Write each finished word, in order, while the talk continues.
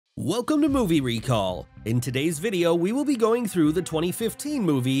Welcome to Movie Recall. In today's video, we will be going through the 2015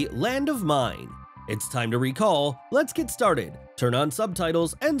 movie Land of Mine. It's time to recall, let's get started. Turn on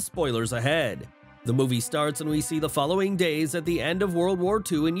subtitles and spoilers ahead. The movie starts and we see the following days at the end of World War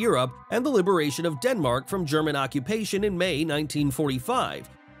II in Europe and the liberation of Denmark from German occupation in May 1945.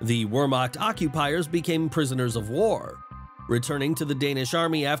 The Wehrmacht occupiers became prisoners of war. Returning to the Danish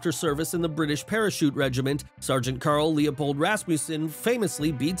army after service in the British Parachute Regiment, Sergeant Carl Leopold Rasmussen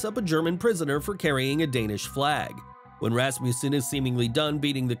famously beats up a German prisoner for carrying a Danish flag. When Rasmussen is seemingly done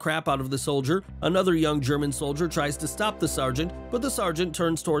beating the crap out of the soldier, another young German soldier tries to stop the sergeant, but the sergeant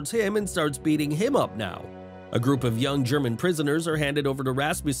turns towards him and starts beating him up now. A group of young German prisoners are handed over to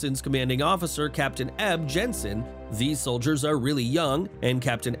Rasmussen's commanding officer, Captain Ebb Jensen. These soldiers are really young, and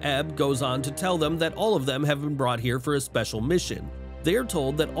Captain Ebb goes on to tell them that all of them have been brought here for a special mission. They are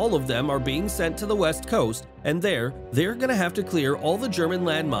told that all of them are being sent to the West Coast, and they're gonna have to clear all the German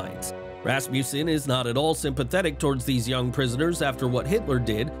landmines. Rasmussen is not at all sympathetic towards these young prisoners after what Hitler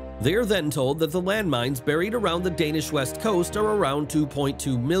did. They are then told that the landmines buried around the Danish West Coast are around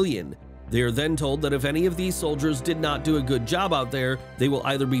 2.2 million. They are then told that if any of these soldiers did not do a good job out there, they will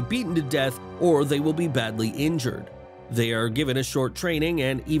either be beaten to death or they will be badly injured. They are given a short training,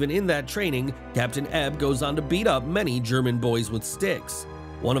 and even in that training, Captain Ebb goes on to beat up many German boys with sticks.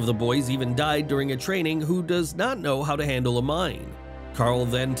 One of the boys even died during a training who does not know how to handle a mine. Carl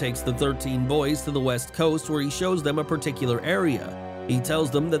then takes the 13 boys to the West Coast where he shows them a particular area. He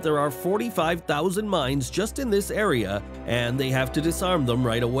tells them that there are 45,000 mines just in this area and they have to disarm them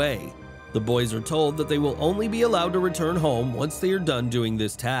right away. The boys are told that they will only be allowed to return home once they are done doing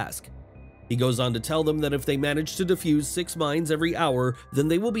this task. He goes on to tell them that if they manage to defuse 6 mines every hour, then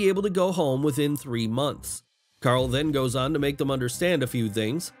they will be able to go home within 3 months. Carl then goes on to make them understand a few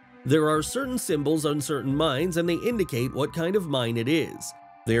things. There are certain symbols on certain mines and they indicate what kind of mine it is.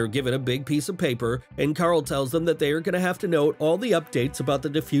 They are given a big piece of paper, and Carl tells them that they are going to have to note all the updates about the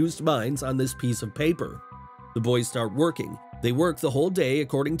diffused mines on this piece of paper. The boys start working. They work the whole day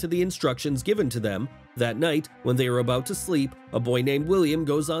according to the instructions given to them. That night, when they are about to sleep, a boy named William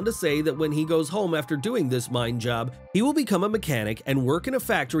goes on to say that when he goes home after doing this mine job, he will become a mechanic and work in a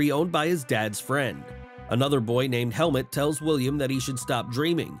factory owned by his dad's friend. Another boy named Helmut tells William that he should stop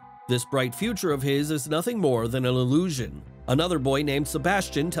dreaming. This bright future of his is nothing more than an illusion. Another boy named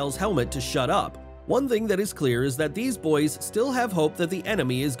Sebastian tells Helmut to shut up. One thing that is clear is that these boys still have hope that the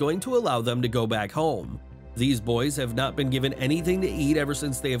enemy is going to allow them to go back home. These boys have not been given anything to eat ever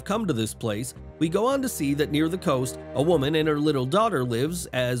since they have come to this place. We go on to see that near the coast, a woman and her little daughter lives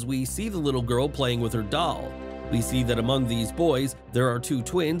as we see the little girl playing with her doll. We see that among these boys, there are 2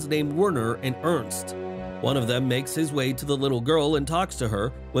 twins named Werner and Ernst. One of them makes his way to the little girl and talks to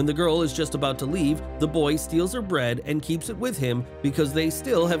her. When the girl is just about to leave, the boy steals her bread and keeps it with him because they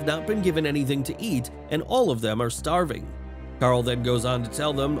still have not been given anything to eat and all of them are starving. Carl then goes on to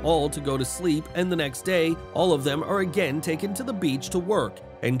tell them all to go to sleep, and the next day, all of them are again taken to the beach to work,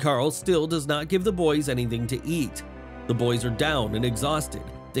 and Carl still does not give the boys anything to eat. The boys are down and exhausted.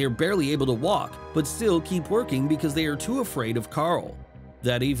 They are barely able to walk, but still keep working because they are too afraid of Carl.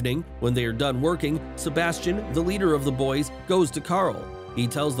 That evening, when they are done working, Sebastian, the leader of the boys, goes to Carl. He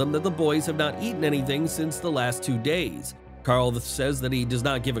tells them that the boys have not eaten anything since the last 2 days. Carl says that he does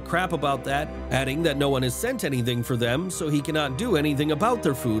not give a crap about that, adding that no one has sent anything for them, so he cannot do anything about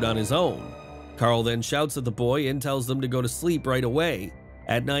their food on his own. Carl then shouts at the boy and tells them to go to sleep right away.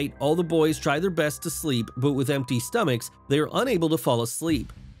 At night, all the boys try their best to sleep, but with empty stomachs, they are unable to fall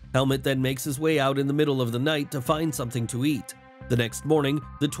asleep. Helmut then makes his way out in the middle of the night to find something to eat. The next morning,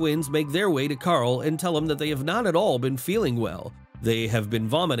 the twins make their way to Carl and tell him that they have not at all been feeling well. They have been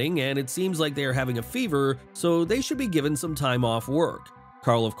vomiting and it seems like they are having a fever, so they should be given some time off work.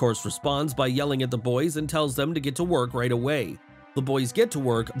 Carl of course responds by yelling at the boys and tells them to get to work right away. The boys get to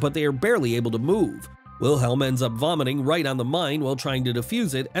work, but they are barely able to move. Wilhelm ends up vomiting right on the mine while trying to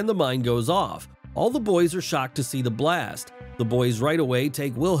defuse it, and the mine goes off. All the boys are shocked to see the blast. The boys right away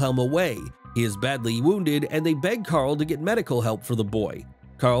take Wilhelm away. He is badly wounded and they beg Carl to get medical help for the boy.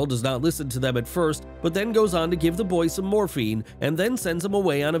 Carl does not listen to them at first, but then goes on to give the boy some morphine and then sends him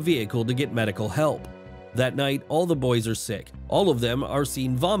away on a vehicle to get medical help. That night, all the boys are sick. All of them are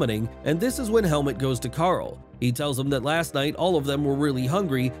seen vomiting, and this is when Helmut goes to Carl. He tells him that last night all of them were really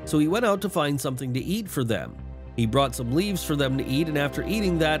hungry, so he went out to find something to eat for them. He brought some leaves for them to eat, and after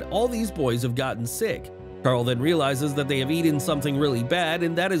eating that, all these boys have gotten sick. Carl then realizes that they have eaten something really bad,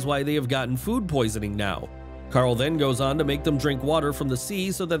 and that is why they have gotten food poisoning now. Carl then goes on to make them drink water from the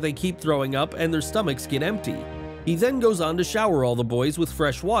sea so that they keep throwing up and their stomachs get empty. He then goes on to shower all the boys with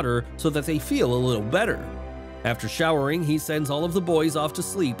fresh water so that they feel a little better. After showering, he sends all of the boys off to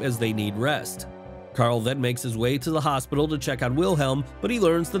sleep as they need rest. Carl then makes his way to the hospital to check on Wilhelm, but he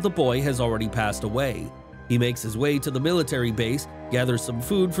learns that the boy has already passed away. He makes his way to the military base, gathers some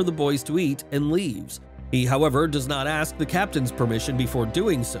food for the boys to eat, and leaves. He, however, does not ask the captain's permission before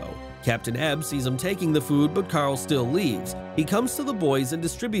doing so. Captain Ebb sees him taking the food, but Carl still leaves. He comes to the boys and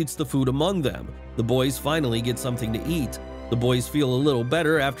distributes the food among them. The boys finally get something to eat. The boys feel a little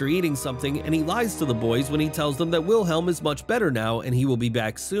better after eating something, and he lies to the boys when he tells them that Wilhelm is much better now and he will be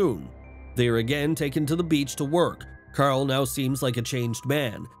back soon. They are again taken to the beach to work. Carl now seems like a changed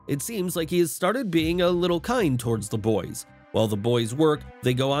man. It seems like he has started being a little kind towards the boys. While the boys work,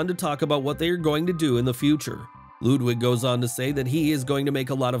 they go on to talk about what they are going to do in the future. Ludwig goes on to say that he is going to make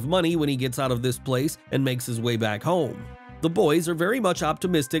a lot of money when he gets out of this place and makes his way back home. The boys are very much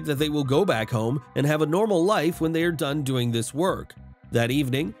optimistic that they will go back home and have a normal life when they are done doing this work. That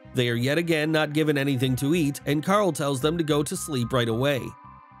evening, they are yet again not given anything to eat, and Carl tells them to go to sleep right away.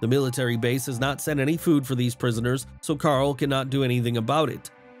 The military base has not sent any food for these prisoners, so Carl cannot do anything about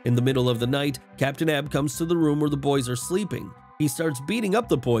it. In the middle of the night, Captain Ebb comes to the room where the boys are sleeping. He starts beating up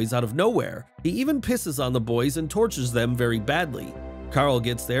the boys out of nowhere. He even pisses on the boys and tortures them very badly. Carl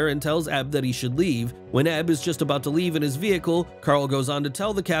gets there and tells Ebb that he should leave. When Ebb is just about to leave in his vehicle, Carl goes on to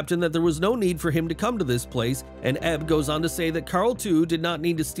tell the captain that there was no need for him to come to this place, and Ebb goes on to say that Carl too did not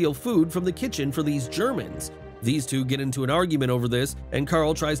need to steal food from the kitchen for these Germans. These two get into an argument over this, and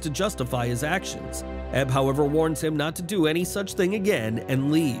Carl tries to justify his actions. Ebb, however, warns him not to do any such thing again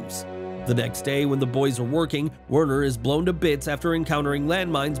and leaves. The next day, when the boys are working, Werner is blown to bits after encountering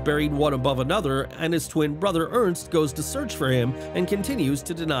landmines buried one above another, and his twin brother Ernst goes to search for him and continues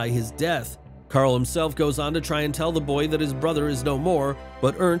to deny his death. Carl himself goes on to try and tell the boy that his brother is no more,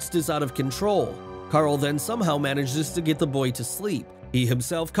 but Ernst is out of control. Carl then somehow manages to get the boy to sleep. He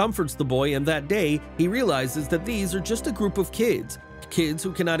himself comforts the boy, and that day, he realizes that these are just a group of kids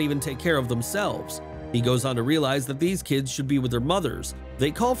who cannot even take care of themselves. He goes on to realize that these kids should be with their mothers.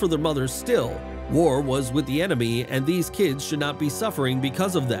 They call for their mothers still. War was with the enemy, and these kids should not be suffering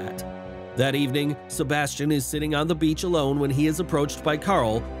because of that. That evening, Sebastian is sitting on the beach alone when he is approached by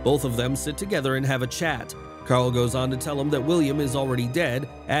Carl. Both of them sit together and have a chat. Carl goes on to tell him that William is already dead,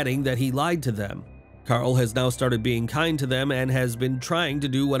 adding that he lied to them. Carl has now started being kind to them and has been trying to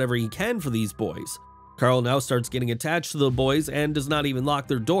do whatever he can for these boys. Carl now starts getting attached to the boys and does not even lock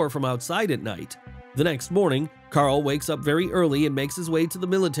their door from outside at night. The next morning, Carl wakes up very early and makes his way to the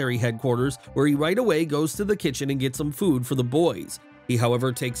military headquarters, where he right away goes to the kitchen and gets some food for the boys. He,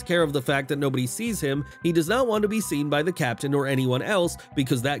 however, takes care of the fact that nobody sees him. He does not want to be seen by the captain or anyone else,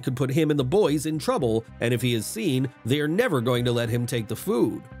 because that could put him and the boys in trouble, and if he is seen, they are never going to let him take the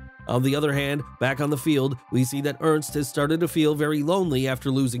food. On the other hand, back on the field, we see that Ernst has started to feel very lonely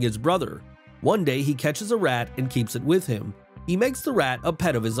after losing his brother. One day, he catches a rat and keeps it with him. He makes the rat a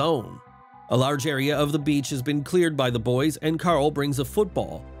pet of his own. A large area of the beach has been cleared by the boys, and Carl brings a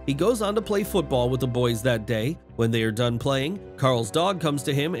football. He goes on to play football with the boys that day. When they are done playing, Carl's dog comes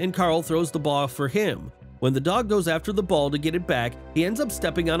to him and Carl throws the ball for him. When the dog goes after the ball to get it back, he ends up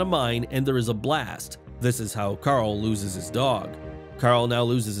stepping on a mine and there is a blast. This is how Carl loses his dog. Carl now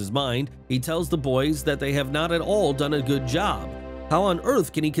loses his mind. He tells the boys that they have not at all done a good job. How on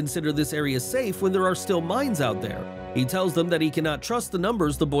earth can he consider this area safe when there are still mines out there? He tells them that he cannot trust the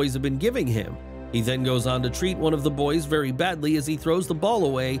numbers the boys have been giving him. He then goes on to treat one of the boys very badly as he throws the ball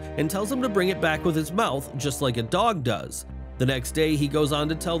away and tells him to bring it back with his mouth, just like a dog does. The next day, he goes on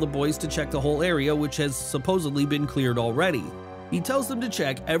to tell the boys to check the whole area, which has supposedly been cleared already. He tells them to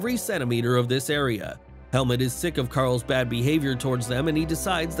check every centimeter of this area. Helmut is sick of Carl's bad behavior towards them, and he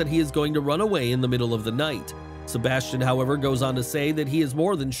decides that he is going to run away in the middle of the night. Sebastian, however, goes on to say that he is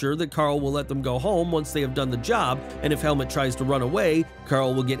more than sure that Carl will let them go home once they have done the job, and if Helmut tries to run away,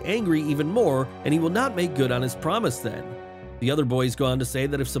 Carl will get angry even more, and he will not make good on his promise then. The other boys go on to say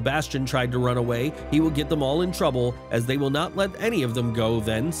that if Sebastian tried to run away, he will get them all in trouble, as they will not let any of them go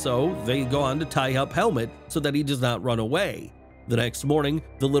then, so they go on to tie up Helmut so that he does not run away. The next morning,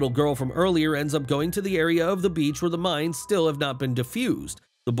 the little girl from earlier ends up going to the area of the beach where the mines still have not been defused.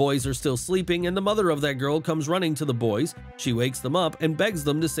 The boys are still sleeping, and the mother of that girl comes running to the boys. She wakes them up and begs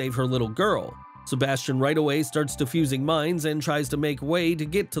them to save her little girl. Sebastian right away starts defusing mines and tries to make way to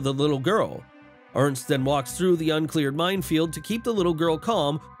get to the little girl. Ernst then walks through the uncleared minefield to keep the little girl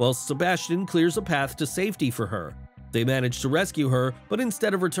calm, while Sebastian clears a path to safety for her. They manage to rescue her, but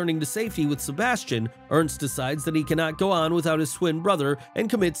instead of returning to safety with Sebastian, Ernst decides that he cannot go on without his twin brother and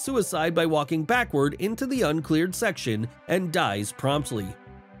commits suicide by walking backward into the uncleared section and dies promptly.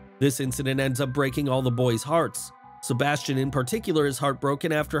 This incident ends up breaking all the boys' hearts. Sebastian in particular is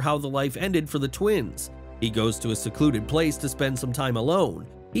heartbroken after how the life ended for the twins. He goes to a secluded place to spend some time alone.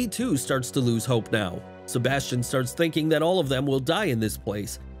 He too starts to lose hope now. Sebastian starts thinking that all of them will die in this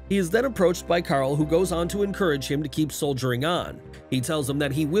place. He is then approached by Carl, who goes on to encourage him to keep soldiering on. He tells him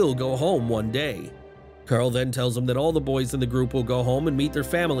that he will go home one day. Carl then tells him that all the boys in the group will go home and meet their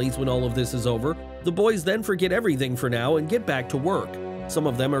families when all of this is over. The boys then forget everything for now and get back to work. Some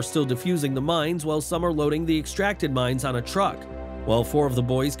of them are still defusing the mines, while some are loading the extracted mines on a truck. While 4 of the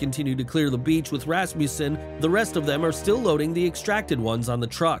boys continue to clear the beach with Rasmussen, the rest of them are still loading the extracted ones on the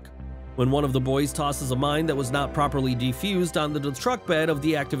truck. When one of the boys tosses a mine that was not properly defused onto the truck bed of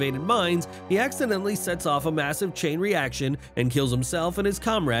the activated mines, he accidentally sets off a massive chain reaction and kills himself and his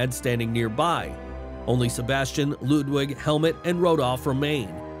comrades standing nearby. Only Sebastian, Ludwig, Helmut, and Rodolph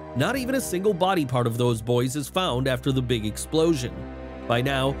remain. Not even a single body part of those boys is found after the big explosion. By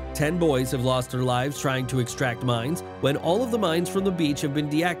now, 10 boys have lost their lives trying to extract mines. When all of the mines from the beach have been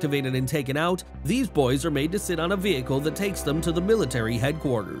deactivated and taken out, these boys are made to sit on a vehicle that takes them to the military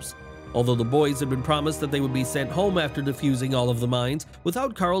headquarters. Although the boys had been promised that they would be sent home after defusing all of the mines,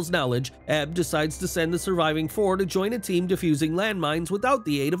 without Carl's knowledge, Ebb decides to send the surviving 4 to join a team defusing landmines without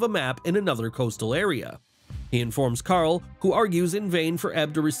the aid of a map in another coastal area. He informs Carl, who argues in vain for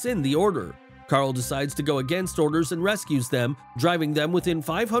Ebb to rescind the order. Carl decides to go against orders and rescues them, driving them within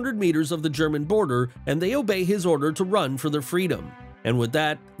 500 meters of the German border, and they obey his order to run for their freedom. And with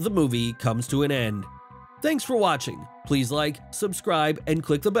that, the movie comes to an end. Thanks for watching. Please like, subscribe, and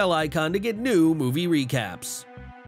click the bell icon to get new movie recaps.